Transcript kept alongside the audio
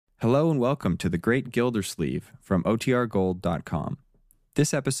Hello and welcome to The Great Gildersleeve from OTRGold.com.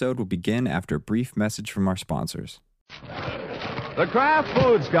 This episode will begin after a brief message from our sponsors. The Kraft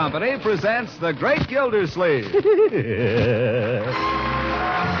Foods Company presents The Great Gildersleeve.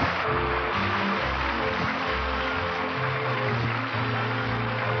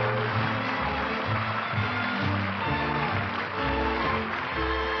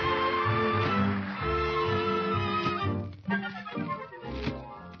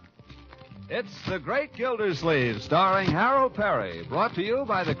 It's The Great Gildersleeve, starring Harold Perry, brought to you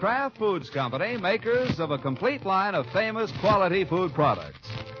by the Kraft Foods Company, makers of a complete line of famous quality food products.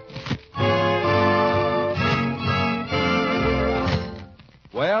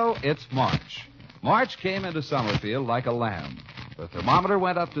 Well, it's March. March came into Summerfield like a lamb. The thermometer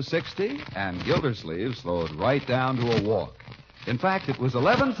went up to 60, and Gildersleeve slowed right down to a walk. In fact, it was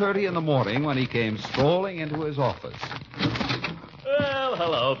 11:30 in the morning when he came strolling into his office. Well,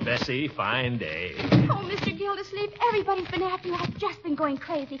 hello, Bessie. Fine day. Oh, Mr. Gildersleeve, everybody's been after you. I've just been going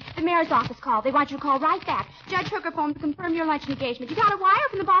crazy. The mayor's office called. They want you to call right back. Judge Hooker phoned to confirm your lunch engagement. You got a wire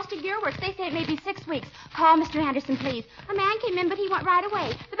from the Boston Gear Works. They say it may be 6 weeks. Call Mr. Anderson, please. A man came in, but he went right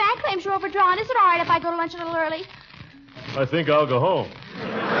away. The bank claims you're overdrawn. Is it all right if I go to lunch a little early? I think I'll go home.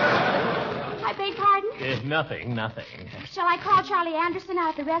 I beg pardon? Nothing. Shall I call Charlie Anderson out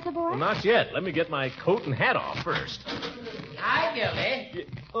at the reservoir? Well, not yet. Let me get my coat and hat off first. Hi, Gildy.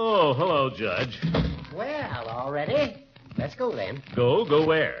 Oh, hello, Judge. Well, all ready? Let's go then. Go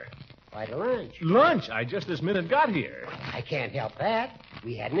where? Why, to lunch. Lunch? I just this minute got here. I can't help that.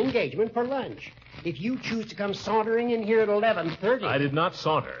 We had an engagement for lunch. If you choose to come sauntering in here at 11:30... I did not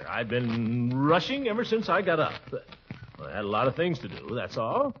saunter. I've been rushing ever since I got up. Well, I had a lot of things to do, that's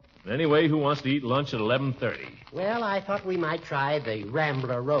all. Anyway, who wants to eat lunch at 11:30? Well, I thought we might try the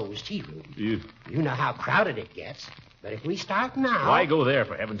Rambler Rose Tea Room. You know how crowded it gets. But if we start now... Why go there,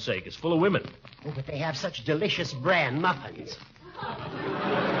 for heaven's sake? It's full of women. Oh, but they have such delicious bran muffins.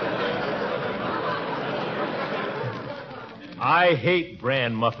 I hate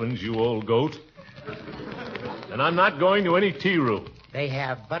bran muffins, you old goat. And I'm not going to any tea room. They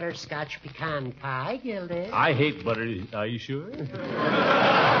have butterscotch pecan pie, Gildy. I hate butter. Are you sure?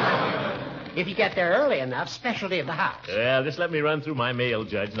 If you get there early enough, specialty of the house. Well, just let me run through my mail,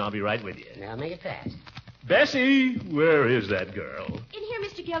 Judge, and I'll be right with you. Now, make it fast. Bessie, where is that girl? In here,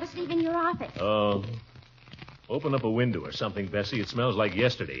 Mr. Gildersleeve, in your office. Oh. Open up a window or something, Bessie. It smells like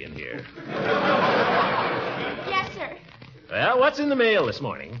yesterday in here. Yes, sir. Well, what's in the mail this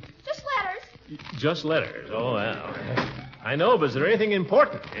morning? Just letters. Just letters. Oh, well. I know, but is there anything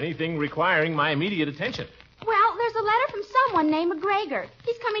important? Anything requiring my immediate attention? Well, there's a letter from someone named McGregor.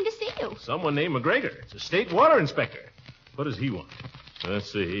 He's coming to see you. Someone named McGregor. It's a state water inspector. What does he want?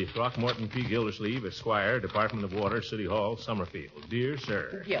 Let's see. Throckmorton P. Gildersleeve, Esquire, Department of Water, City Hall, Summerfield. Dear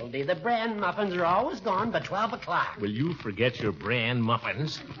sir. Gildy, the bran muffins are always gone by 12 o'clock. Will you forget your bran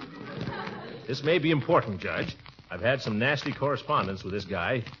muffins? This may be important, Judge. I've had some nasty correspondence with this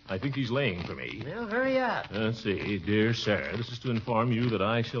guy. I think he's laying for me. Well, hurry up. Let's see. Dear sir, this is to inform you that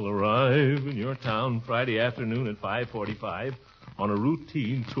I shall arrive in your town Friday afternoon at 5:45 on a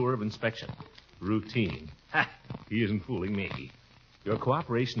routine tour of inspection. Routine. Ha! He isn't fooling me. Your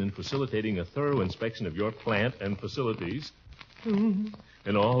cooperation in facilitating a thorough inspection of your plant and facilities and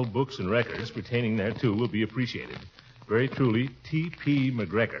all books and records pertaining thereto will be appreciated. Very truly, T.P.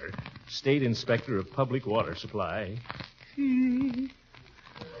 McGregor, State Inspector of Public Water Supply.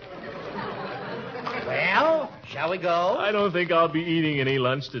 Well, shall we go? I don't think I'll be eating any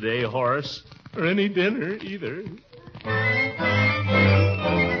lunch today, Horace, or any dinner either.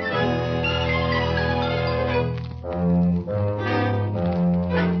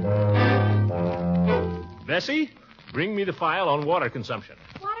 Bessie, bring me the file on water consumption.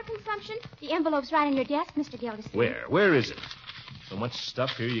 Water consumption? The envelope's right on your desk, Mr. Gildersleeve. Where? Where is it? So much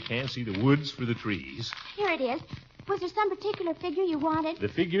stuff here you can't see the woods for the trees. Here it is. Was there some particular figure you wanted? The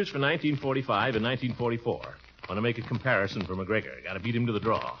figures for 1945 and 1944. Want to make a comparison for McGregor. Got to beat him to the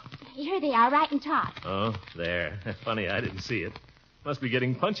draw. Here they are, right in top. Oh, there. Funny I didn't see it. Must be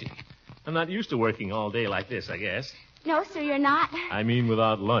getting punchy. I'm not used to working all day like this, I guess. No, sir, you're not. I mean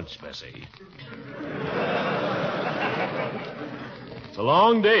without lunch, Bessie. It's a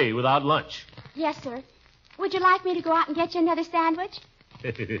long day without lunch. Yes, sir. Would you like me to go out and get you another sandwich?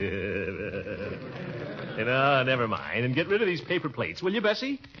 Never mind. And get rid of these paper plates, will you,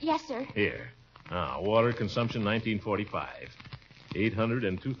 Bessie? Yes, sir. Here. Now, water consumption 1945.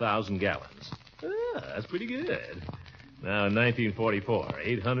 802,000 gallons. That's pretty good. Now, in 1944,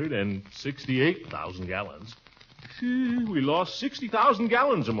 868,000 gallons. We lost 60,000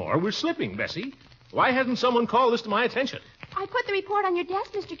 gallons or more. We're slipping, Bessie. Why hasn't someone called this to my attention? I put the report on your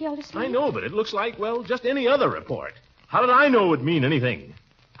desk, Mr. Gildersleeve. I know, but it looks like, well, just any other report. How did I know it would mean anything?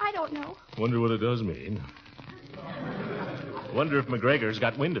 I don't know. Wonder what it does mean. Wonder if McGregor's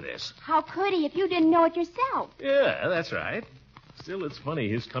got wind of this. How could he if you didn't know it yourself? Yeah, that's right. Still, it's funny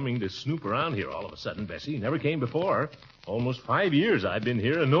his coming to snoop around here all of a sudden, Bessie. Never came before. Almost 5 years I've been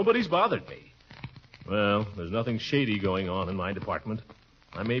here, and nobody's bothered me. Well, there's nothing shady going on in my department.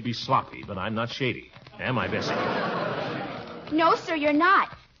 I may be sloppy, but I'm not shady. Am I, Bessie? No, sir, you're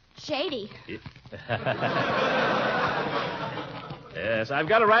not. Shady. Yes, I've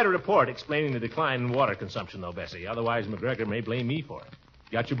got to write a report explaining the decline in water consumption, though, Bessie. Otherwise, McGregor may blame me for it.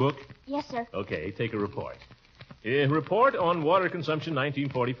 Got your book? Yes, sir. Okay, take a report. Report on water consumption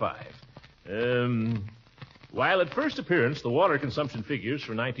 1945. While at first appearance the water consumption figures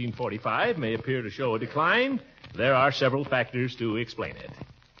for 1945 may appear to show a decline, there are several factors to explain it.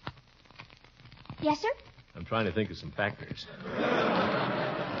 Yes, sir? I'm trying to think of some factors.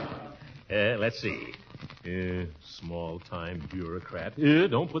 Let's see. Small-time bureaucrat.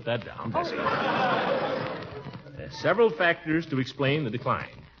 Don't put that down, Bessie. Several factors to explain the decline.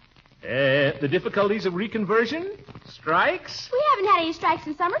 The difficulties of reconversion? Strikes? We haven't had any strikes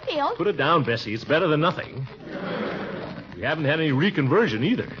in Summerfield. Put it down, Bessie. It's better than nothing. We haven't had any reconversion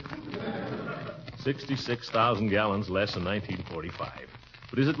either. 66,000 gallons less in 1945.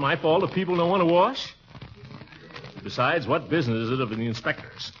 But is it my fault if people don't want to wash? Besides, what business is it of the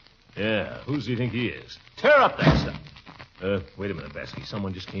inspectors? Yeah, who does he think he is? Tear up that stuff. Wait a minute, Bessie.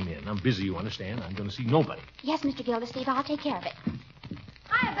 Someone just came in. I'm busy, you understand? I'm going to see nobody. Yes, Mr. Gildersleeve, I'll take care of it.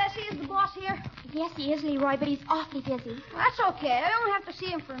 Hiya, Bessie. Is the boss here? Yes, he is, Leroy, but he's awfully busy. Well, that's okay. I only have to see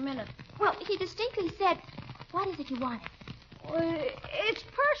him for a minute. Well, he distinctly said, what is it you wanted? It's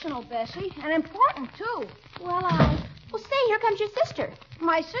personal, Bessie, and important, too. Well, say, here comes your sister.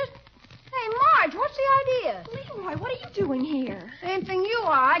 My sister? Hey, Marge, what's the idea? Leroy, what are you doing here? Same thing you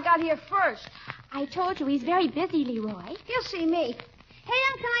are. I got here first. I told you he's very busy, Leroy. He'll see me. Hey,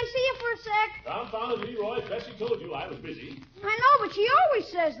 can I see you for a sec? Confound it, Leroy. Bessie told you I was busy. I know, but she always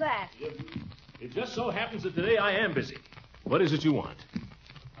says that. It just so happens that today I am busy. What is it you want?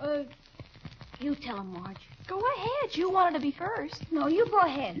 You tell him, Marge. Go ahead. You wanted to be first. No, you go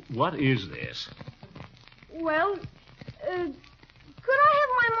ahead. What is this? Well, could I have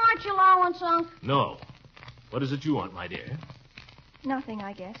my March allowance, Unc? No. What is it you want, my dear? Nothing,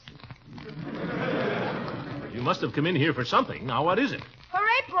 I guess. You must have come in here for something. Now, what is it? Her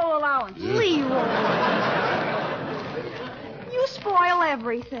April allowance. Leroy. You spoil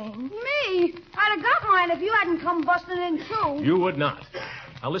everything. Me? I'd have got mine if you hadn't come busting in, too. You would not.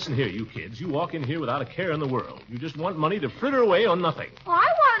 Now, listen here, you kids. You walk in here without a care in the world. You just want money to fritter away on nothing. Well, I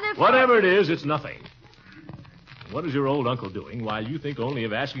wanted it for... Whatever it is, it's nothing. What is your old uncle doing while you think only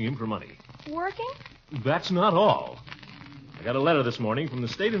of asking him for money? Working? That's not all. I got a letter this morning from the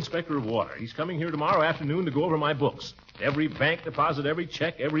State Inspector of Water. He's coming here tomorrow afternoon to go over my books. Every bank deposit, every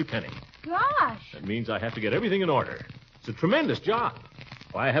check, every penny. Gosh. That means I have to get everything in order. It's a tremendous job.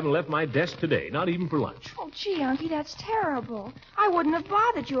 Why, I haven't left my desk today, not even for lunch. Oh, gee, Unky, that's terrible. I wouldn't have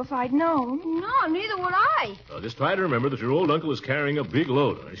bothered you if I'd known. No, neither would I. So just try to remember that your old uncle is carrying a big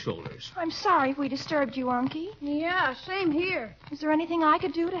load on his shoulders. I'm sorry if we disturbed you, Unky. Yeah, same here. Is there anything I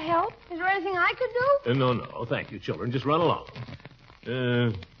could do to help? Is there anything I could do? No. Thank you, children. Just run along.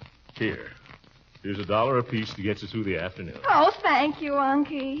 Here. Here's $1 apiece to get you through the afternoon. Oh, thank you,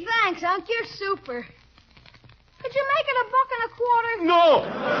 Unky. Thanks, Unc. You're super. Could you make it $1.25? No!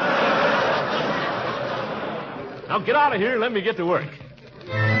 Now get out of here and let me get to work.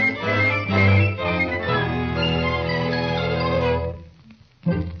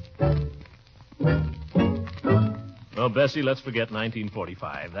 Well, Bessie, let's forget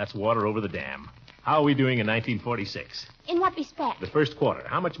 1945. That's water over the dam. How are we doing in 1946? In what respect? The first quarter.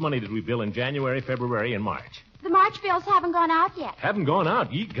 How much money did we bill in January, February, and March? The March bills haven't gone out yet. Haven't gone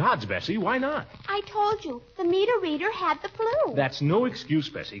out? Ye gods, Bessie. Why not? I told you, the meter reader had the flu. That's no excuse,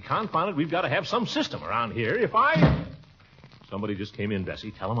 Bessie. Confound it, we've got to have some system around here. Somebody just came in,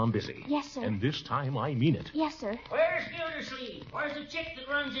 Bessie. Tell him I'm busy. Yes, sir. And this time I mean it. Yes, sir. Where's Gildersleeve? Where's the chick that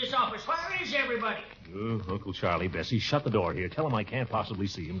runs this office? Where is everybody? Uncle Charlie, Bessie, shut the door here. Tell him I can't possibly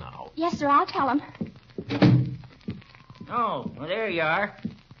see him now. Yes, sir, I'll tell him. Oh, well, there you are.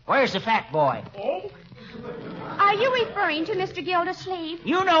 Where's the fat boy? Oh? Are you referring to Mr. Gildersleeve?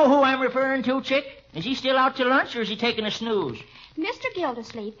 You know who I'm referring to, chick? Is he still out to lunch, or is he taking a snooze? Mr.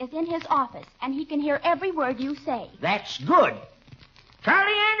 Gildersleeve is in his office, and he can hear every word you say. That's good.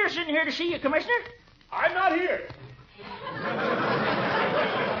 Charlie Anderson here to see you, Commissioner. I'm not here.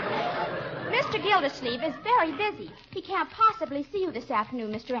 Mr. Gildersleeve is very busy. He can't possibly see you this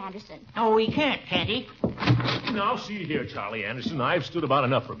afternoon, Mr. Anderson. Oh, he can't he? Now, see here, Charlie Anderson. I've stood about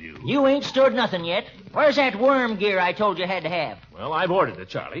enough from you. You ain't stood nothing yet. Where's that worm gear I told you had to have? Well, I've ordered it,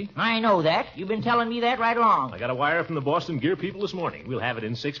 Charlie. I know that. You've been telling me that right along. I got a wire from the Boston gear people this morning. We'll have it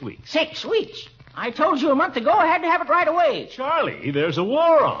in 6 weeks. 6 weeks? I told you a month ago I had to have it right away. Charlie, there's a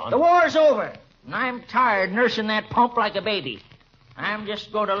war on. The war's over, and I'm tired nursing that pump like a baby. I'm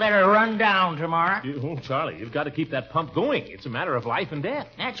just going to let her run down tomorrow. Charlie, you've got to keep that pump going. It's a matter of life and death.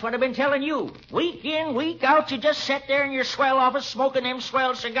 That's what I've been telling you. Week in, week out, you just sit there in your swell office smoking them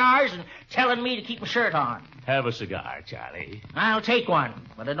swell cigars and telling me to keep my shirt on. Have a cigar, Charlie. I'll take one,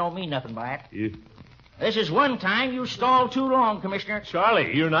 but I don't mean nothing by it. You... This is one time you stalled too long, Commissioner.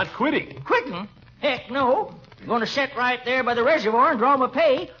 Charlie, you're not quitting. Quitting? Heck no. I'm going to sit right there by the reservoir and draw my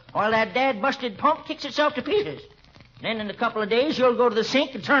pay while that dad-busted pump kicks itself to pieces. Then in a couple of days, you'll go to the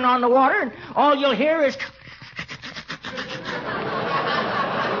sink and turn on the water, and all you'll hear is...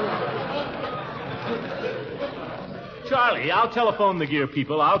 Charlie, I'll telephone the gear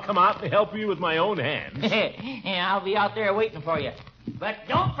people. I'll come out and help you with my own hands. Yeah, I'll be out there waiting for you. But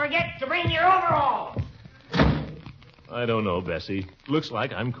don't forget to bring your overalls. I don't know, Bessie. Looks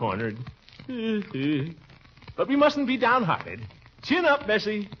like I'm cornered. But we mustn't be downhearted. Chin up,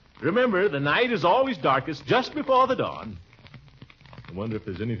 Bessie. Remember, the night is always darkest just before the dawn. I wonder if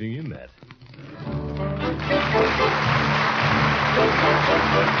there's anything in that.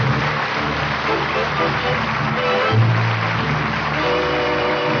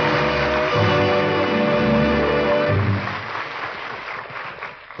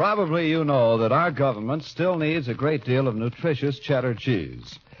 Probably you know that our government still needs a great deal of nutritious cheddar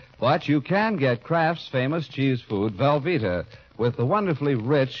cheese. But you can get Kraft's famous cheese food, Velveeta, with the wonderfully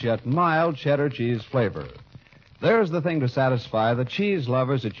rich yet mild cheddar cheese flavor. There's the thing to satisfy the cheese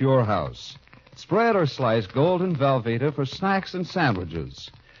lovers at your house. Spread or slice golden Velveeta for snacks and sandwiches.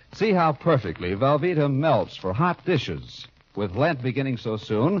 See how perfectly Velveeta melts for hot dishes. With Lent beginning so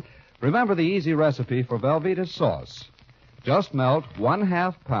soon, remember the easy recipe for Velveeta sauce. Just melt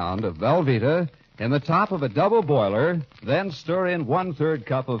 1/2 pound of Velveeta in the top of a double boiler, then stir in 1/3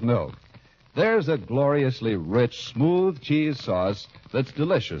 cup of milk. There's a gloriously rich, smooth cheese sauce that's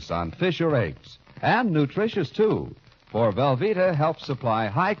delicious on fish or eggs. And nutritious, too, for Velveeta helps supply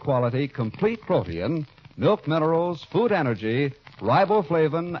high-quality, complete protein, milk minerals, food energy,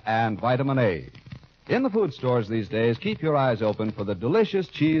 riboflavin, and vitamin A. In the food stores these days, keep your eyes open for the delicious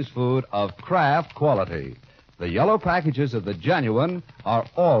cheese food of Kraft quality. The yellow packages of the genuine are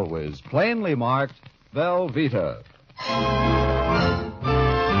always plainly marked Velveeta.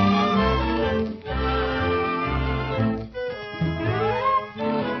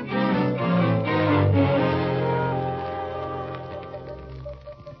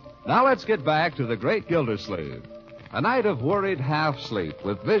 Now let's get back to the great Gildersleeve. A night of worried half-sleep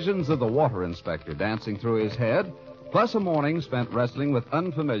with visions of the water inspector dancing through his head, plus a morning spent wrestling with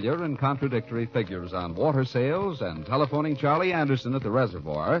unfamiliar and contradictory figures on water sales and telephoning Charlie Anderson at the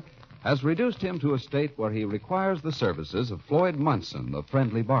reservoir, has reduced him to a state where he requires the services of Floyd Munson, the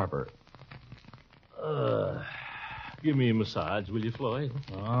friendly barber. Give me a massage, will you, Floyd?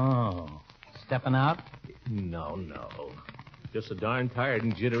 Oh, stepping out? No. Just so darn tired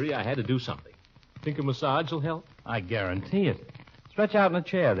and jittery, I had to do something. Think a massage will help? I guarantee it. Stretch out in a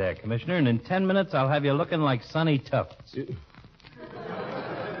chair there, Commissioner, and in 10 minutes I'll have you looking like Sonny Tufts.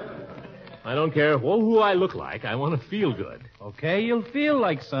 I don't care who I look like. I want to feel good. Okay, you'll feel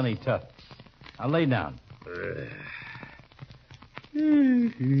like Sonny Tufts. I'll lay down.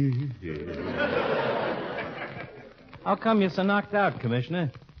 How come you're so knocked out,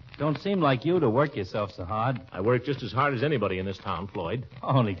 Commissioner? Don't seem like you to work yourself so hard. I work just as hard as anybody in this town, Floyd.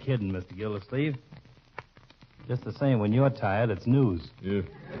 Only kidding, Mr. Gildersleeve. Just the same, when you're tired, it's news. Yeah.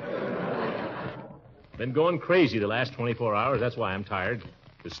 Been going crazy the last 24 hours. That's why I'm tired.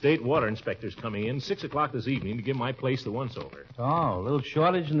 The state water inspector's coming in 6 o'clock this evening to give my place the once-over. Oh, a little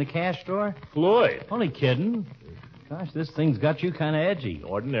shortage in the cash drawer? Floyd. Only kidding. Gosh, this thing's got you kind of edgy.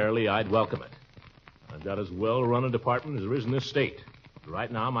 Ordinarily, I'd welcome it. I've got as well-run a department as there is in this state.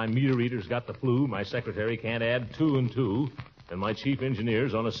 Right now, my meter reader's got the flu, my secretary can't add 2 and 2, and my chief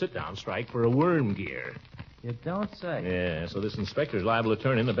engineer's on a sit-down strike for a worm gear. You don't say. Yeah, so this inspector's liable to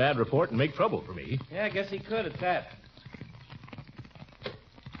turn in a bad report and make trouble for me. Yeah, I guess he could at that.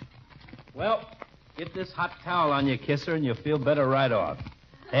 Well, get this hot towel on your kisser and you'll feel better right off.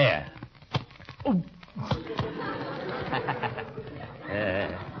 There. Oh.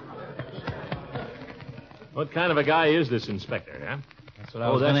 What kind of a guy is this inspector, huh? That's what I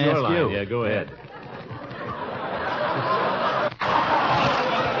was going to ask you. Yeah, go ahead.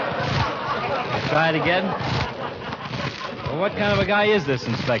 Try it again. Well, what kind of a guy is this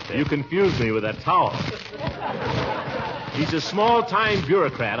inspector? You confused me with that towel. He's a small-time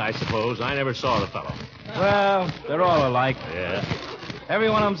bureaucrat, I suppose. I never saw the fellow. Well, they're all alike. Yeah. Every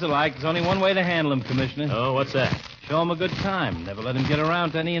one of them's alike. There's only one way to handle him, Commissioner. Oh, what's that? Show him a good time. Never let him get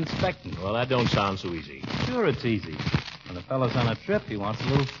around to any inspecting. Well, that don't sound so easy. Sure, it's easy. When a fellow's on a trip, he wants a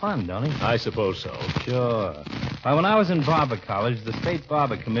little fun, don't he? I suppose so. Sure. Why, when I was in Barber College, the State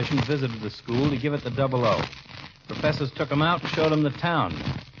Barber Commission visited the school to give it the 00. Professors took him out and showed him the town.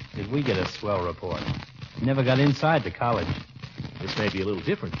 Did we get a swell report? Never got inside the college. This may be a little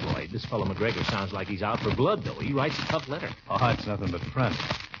different, Floyd. This fellow McGregor sounds like he's out for blood, though. He writes a tough letter. Oh, it's nothing but front.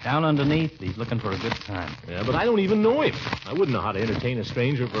 Down underneath, he's looking for a good time. Yeah, but I don't even know him. I wouldn't know how to entertain a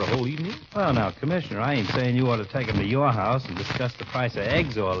stranger for a whole evening. Well, now, Commissioner, I ain't saying you ought to take him to your house and discuss the price of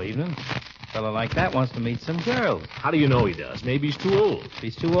eggs all evening. A fellow like that wants to meet some girls. How do you know he does? Maybe he's too old. If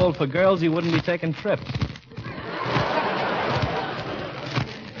he's too old for girls, he wouldn't be taking trips.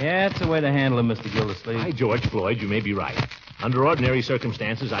 Yeah, it's a way to handle him, Mr. Gildersleeve. By George, Floyd, you may be right. Under ordinary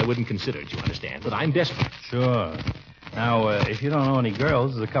circumstances, I wouldn't consider it, you understand. But I'm desperate. Sure. Now, if you don't know any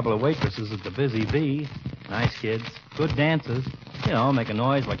girls, there's a couple of waitresses at the Busy Bee. Nice kids. Good dancers. You know, make a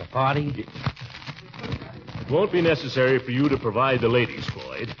noise like a party. It won't be necessary for you to provide the ladies,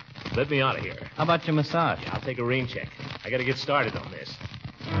 Floyd. Let me out of here. How about your massage? Yeah, I'll take a rain check. I gotta get started on this.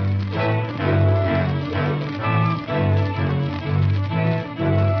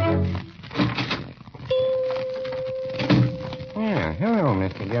 Yeah, hello,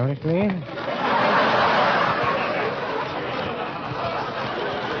 Mr. Gildersleeve.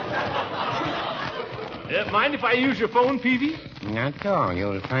 Mind if I use your phone, Peavy? Not at all.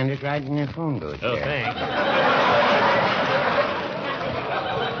 You'll find it right in your phone booth. Oh, there. thanks.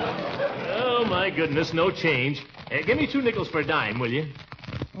 Oh, my goodness, no change. Give me 2 nickels for a dime, will you?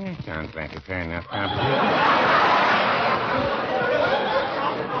 Yeah, sounds like a fair enough proposition.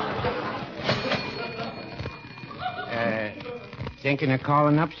 Thinking of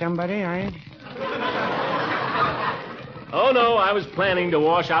calling up somebody, are you? Oh, no, I was planning to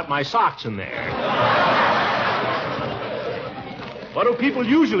wash out my socks in there. What do people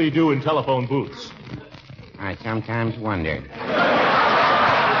usually do in telephone booths? I sometimes wonder.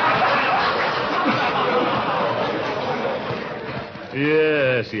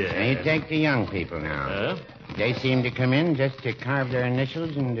 Yes. You take the young people now. They seem to come in just to carve their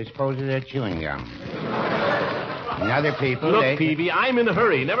initials and dispose of their chewing gum. And other people, Look, Peavy, I'm in a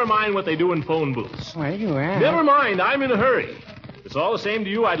hurry. Never mind what they do in phone booths. Well, you are. Never mind, I'm in a hurry. If it's all the same to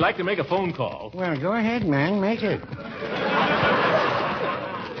you, I'd like to make a phone call. Well, go ahead, man. Make it.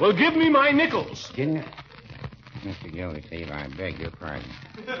 Well, give me my nickels. Mr. Gildersleeve, I beg your pardon.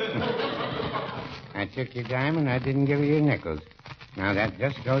 I took your dime and I didn't give you your nickels. Now, that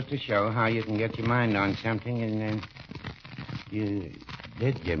just goes to show how you can get your mind on something and then... You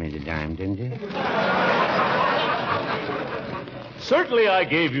did give me the dime, didn't you? Certainly I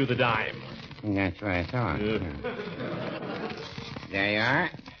gave you the dime. That's what I thought. There you are.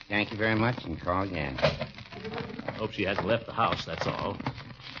 Thank you very much, and call again. Hope she hasn't left the house, that's all.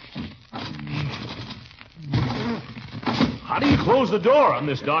 How do you close the door on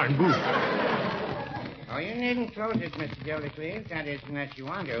this darn booth? Oh, you needn't close it, Mr. Gildersleeve. That is, unless you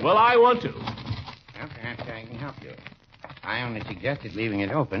want to. Well, I want to. Well, perhaps I can help you. I only suggested leaving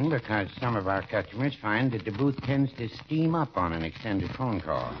it open because some of our customers find that the booth tends to steam up on an extended phone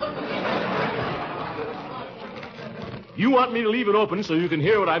call. You want me to leave it open so you can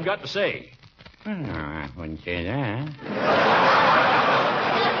hear what I've got to say? Well, no, I wouldn't say that.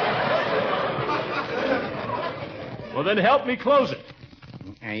 Well, then help me close it.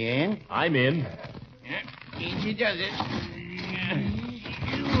 Are you in? I'm in. Yeah, easy does it.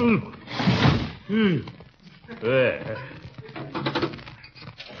 There.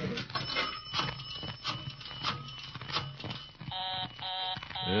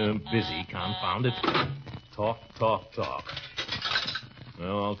 Busy, confound it. Talk.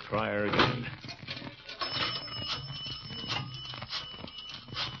 Well, I'll try her again.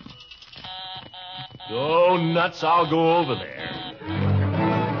 Go nuts, I'll go over there.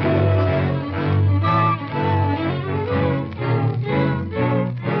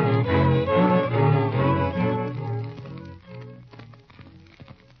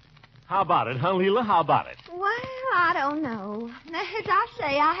 How about it, huh, Leela? How about it? Well, I don't know. As I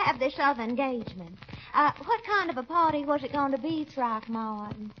say, I have this other engagement. What kind of a party was it going to be,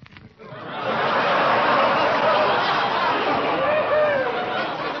 Throckmorton?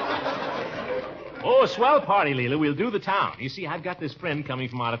 Oh, a swell party, Leela. We'll do the town. You see, I've got this friend coming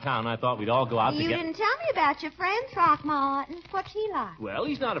from out of town. I thought we'd all go out You together. didn't tell me about your friend, Throckmorton. What's he like? Well,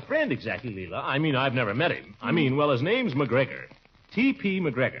 he's not a friend exactly, Leela. I mean, I've never met him. Well, his name's McGregor. T.P.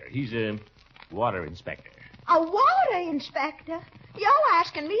 McGregor. He's a water inspector. A water inspector? You're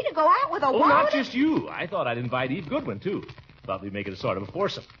asking me to go out with a water... not just you. I thought I'd invite Eve Goodwin, too. Thought we'd make it a sort of a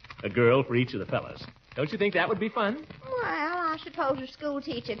foursome. A girl for each of the fellas. Don't you think that would be fun? Well, I suppose a school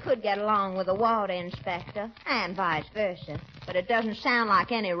teacher could get along with a water inspector, and vice versa. But it doesn't sound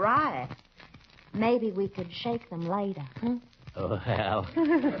like any riot. Maybe we could shake them later, huh? Oh, hell.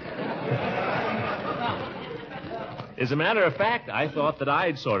 As a matter of fact, I thought that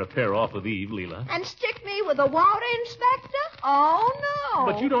I'd sort of pair off with Eve, Leela. And stick me with a water inspector? Oh, no.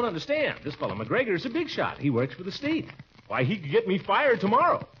 But you don't understand. This fellow McGregor is a big shot. He works for the state. Why, he could get me fired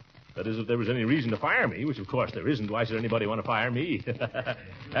tomorrow. That is, if there was any reason to fire me, which, of course, there isn't. Why should anybody want to fire me?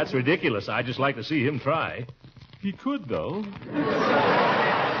 That's ridiculous. I'd just like to see him try. He could, though.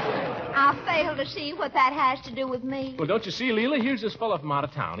 I fail to see what that has to do with me. Well, don't you see, Leela? Here's this fellow from out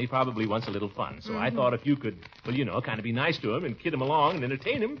of town. He probably wants a little fun. So I thought if you could, well, kind of be nice to him and kid him along and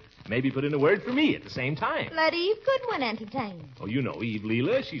entertain him, maybe put in a word for me at the same time. Let Eve Goodwin entertain him. Oh, you know Eve,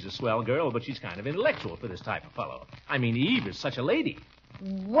 Leela. She's a swell girl, but she's kind of intellectual for this type of fellow. I mean, Eve is such a lady.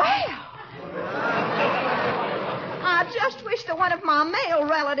 Well, I just wish that one of my male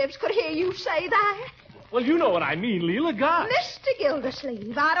relatives could hear you say that. Well, you know what I mean, Leela. God. Mr.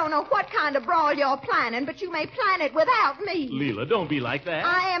 Gildersleeve, I don't know what kind of brawl you're planning, but you may plan it without me. Leela, don't be like that.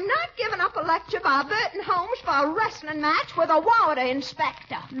 I am not giving up a lecture by Burton Holmes for a wrestling match with a water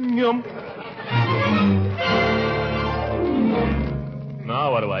inspector. Yum.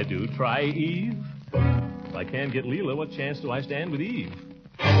 Now what do I do? Try Eve? If I can't get Leela, what chance do I stand with Eve?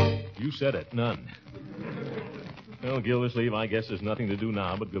 You said it. None. Well, Gildersleeve, I guess there's nothing to do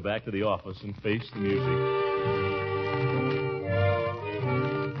now but go back to the office and face the music.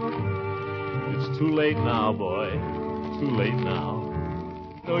 It's too late now, boy. Too late now.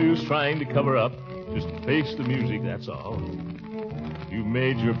 No use trying to cover up. Just face the music, that's all. You've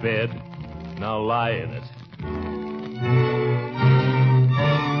made your bed. Now lie in it.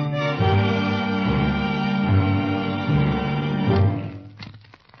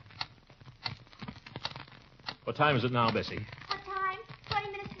 What time is it now, Bessie? What time?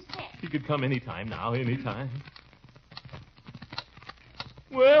 20 minutes to 6. He could come any time now, any time.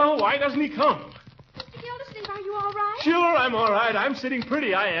 Well, why doesn't he come? Mr. Gildersleeve, are you all right? Sure, I'm all right. I'm sitting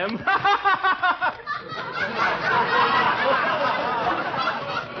pretty, I am.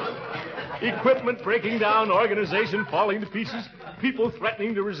 Equipment breaking down, organization falling to pieces, people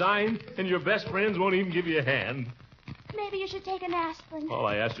threatening to resign, and your best friends won't even give you a hand. Maybe you should take an aspirin. All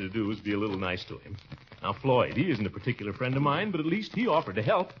I asked her to do was be a little nice to him. Now, Floyd, he isn't a particular friend of mine, but at least he offered to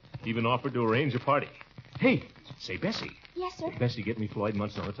help. Even offered to arrange a party. Hey, say, Bessie. Yes, sir. Bessie, get me Floyd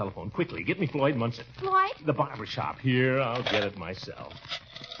Munson on the telephone. Quickly, get me Floyd Munson. Floyd? The barber shop. Here, I'll get it myself.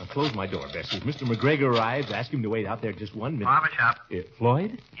 Now, close my door, Bessie. If Mr. McGregor arrives, ask him to wait out there just 1 minute. Barber shop.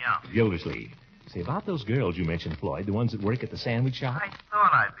 Floyd? Yeah. Gildersleeve. Say, about those girls you mentioned, Floyd, the ones that work at the sandwich shop. I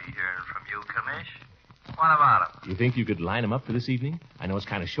thought I'd be hearing from you, Commish. What about them? You think you could line them up for this evening? I know it's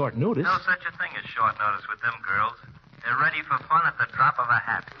kind of short notice. No such a thing as short notice with them girls. They're ready for fun at the drop of a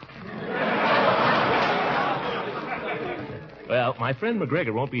hat. Well, my friend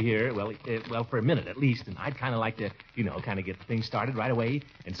McGregor won't be here, well, for a minute at least, and I'd kind of like to, kind of get things started right away.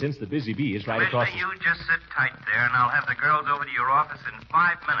 And since the Busy Bee is right across... You just sit tight there, and I'll have the girls over to your office in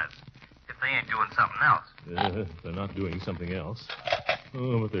 5 minutes. If they ain't doing something else. They're not doing something else.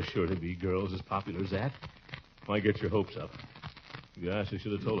 Oh, but there's sure to be girls as popular as that. Why get your hopes up? Gosh, I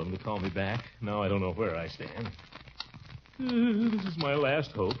should have told them to call me back. Now I don't know where I stand. This is my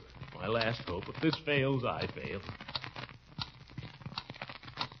last hope. My last hope. If this fails, I fail.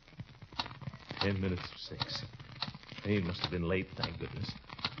 10 minutes to 6. They must have been late, thank goodness.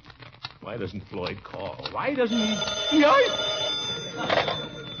 Why doesn't Floyd call? Why doesn't he...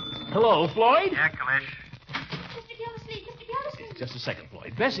 Hello, Floyd? Yeah, Commish. Mr. Gildersleeve, Mr. Gildersleeve. Just a second,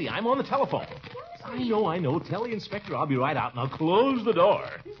 Floyd. Bessie, I'm on the telephone. I know. Tell the inspector I'll be right out. Now close the door.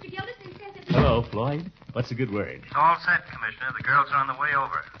 Mr. Gildersleeve says it's... Hello, Floyd. What's a good word? It's all set, Commissioner. The girls are on the way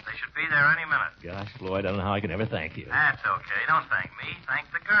over. They should be there any minute. Gosh, Floyd, I don't know how I can ever thank you. That's okay. Don't thank me. Thank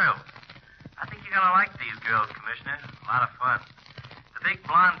the girls. I think you're going to like these girls, Commissioner. A lot of fun. The big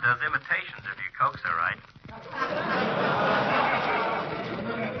blonde does imitations if you coax her right.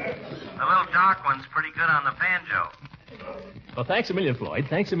 The little dark one's pretty good on the banjo. Well, thanks a million, Floyd.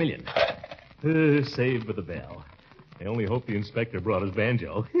 Thanks a million. Saved by the bell. I only hope the inspector brought his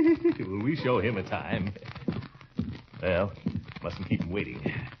banjo. Will we show him a time? Well, mustn't keep him waiting.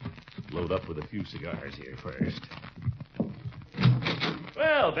 Load up with a few cigars here first.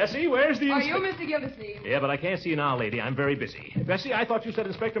 Well, Bessie, where's the Are you Mr. Gildersleeve? Yeah, but I can't see you now, lady. I'm very busy. Bessie, I thought you said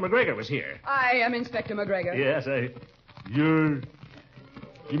Inspector McGregor was here. I am Inspector McGregor. Yes, you're...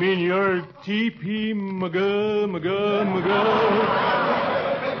 You mean you're T.P. McGuh?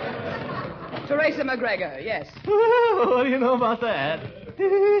 Teresa McGregor, yes. What do you know about that?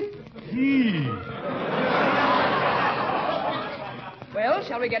 Well,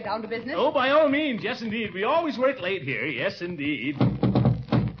 shall we get down to business? Oh, by all means, yes, indeed. We always work late here, yes, indeed.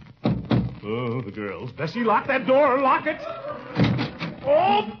 Oh, the girls. Bessie, lock that door. Lock it.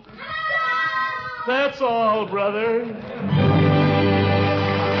 Oh! That's all, brother.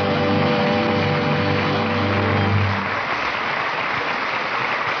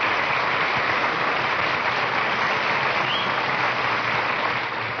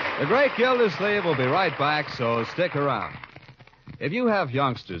 The Great Gildersleeve will be right back, so stick around. If you have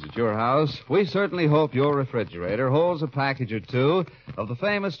youngsters at your house, we certainly hope your refrigerator holds a package or two of the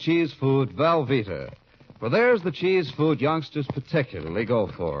famous cheese food Velveeta. For there's the cheese food youngsters particularly go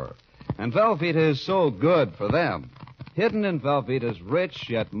for. And Velveeta is so good for them. Hidden in Velveeta's rich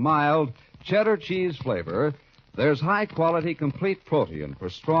yet mild cheddar cheese flavor, there's high-quality complete protein for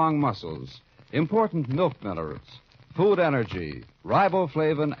strong muscles, important milk minerals, food energy,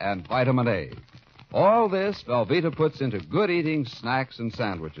 riboflavin, and vitamin A. All this Velveeta puts into good-eating snacks and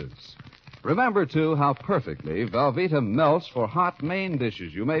sandwiches. Remember, too, how perfectly Velveeta melts for hot main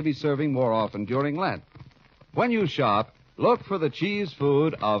dishes you may be serving more often during Lent. When you shop, look for the cheese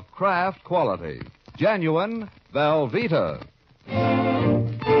food of Kraft quality. Genuine Velveeta.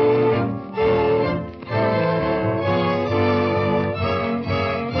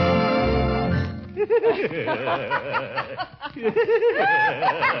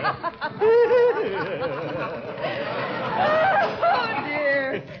 Oh,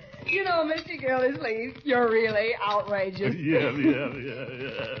 dear. You know, Mr. Gildersleeve, you're really outrageous. Yeah.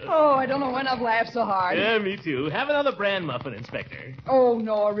 Oh, I don't know when I've laughed so hard. Yeah, me too. Have another bran muffin, Inspector. Oh,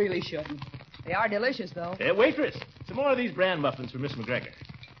 no, I really shouldn't. They are delicious, though. Waitress, some more of these bran muffins for Miss McGregor.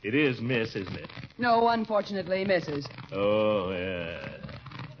 It is Miss, isn't it? No, unfortunately, Mrs. Oh, yeah.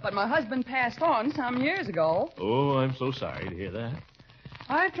 But my husband passed on some years ago. Oh, I'm so sorry to hear that.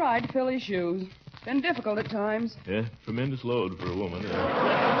 I've tried to fill his shoes. Been difficult at times. Yeah, tremendous load for a woman.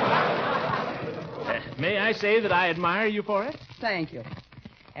 May I say that I admire you for it? Thank you.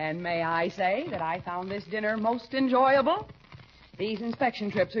 And may I say that I found this dinner most enjoyable? These inspection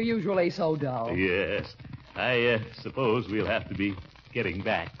trips are usually so dull. Yes. I suppose we'll have to be getting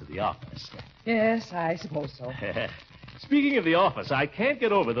back to the office. Yes, I suppose so. Speaking of the office, I can't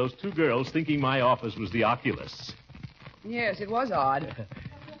get over those two girls thinking my office was the oculist's. Yes, it was odd.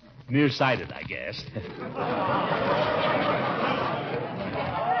 Nearsighted, I guess.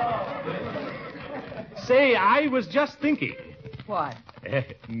 Say, I was just thinking. What?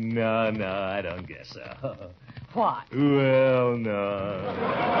 No, I don't guess so. What? Well, no.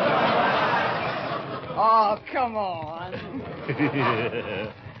 Oh, come on.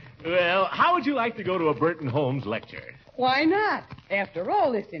 Well, how would you like to go to a Burton Holmes lecture? Why not? After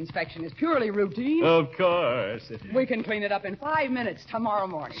all, this inspection is purely routine. Of course. We can clean it up in 5 minutes tomorrow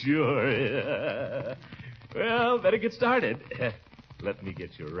morning. Sure. Well, better get started. Let me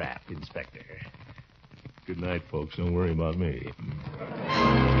get your wrap, Inspector. Good night, folks. Don't worry about me.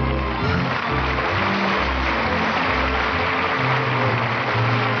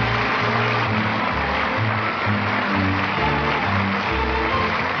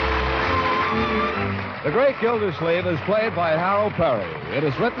 The Great Gildersleeve is played by Harold Perry. It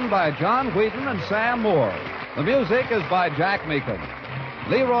is written by John Wheaton and Sam Moore. The music is by Jack Meakin.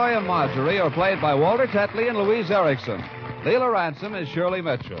 Leroy and Marjorie are played by Walter Tetley and Louise Erickson. Leela Ransom is Shirley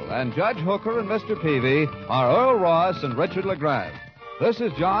Mitchell. And Judge Hooker and Mr. Peavy are Earl Ross and Richard LeGrand. This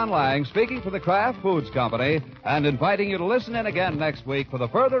is John Lang speaking for the Kraft Foods Company and inviting you to listen in again next week for the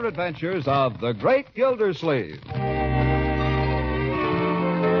further adventures of the Great Gildersleeve.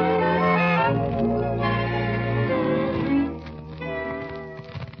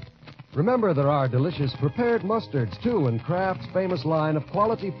 Remember, there are delicious prepared mustards, too, in Kraft's famous line of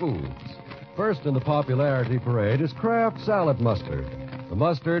quality foods. First in the popularity parade is Kraft Salad Mustard, the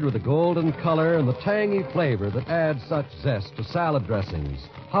mustard with the golden color and the tangy flavor that adds such zest to salad dressings,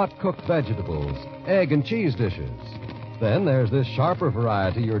 hot-cooked vegetables, egg and cheese dishes. Then there's this sharper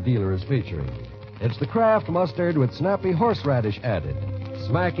variety your dealer is featuring. It's the Kraft Mustard with snappy horseradish added,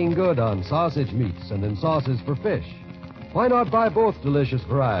 smacking good on sausage meats and in sauces for fish. Why not buy both delicious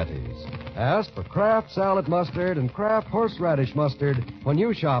varieties? Ask for Kraft Salad Mustard and Kraft Horseradish Mustard when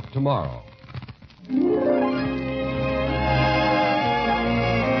you shop tomorrow.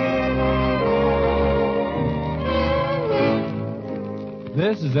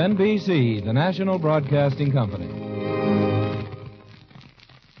 This is NBC, the National Broadcasting Company.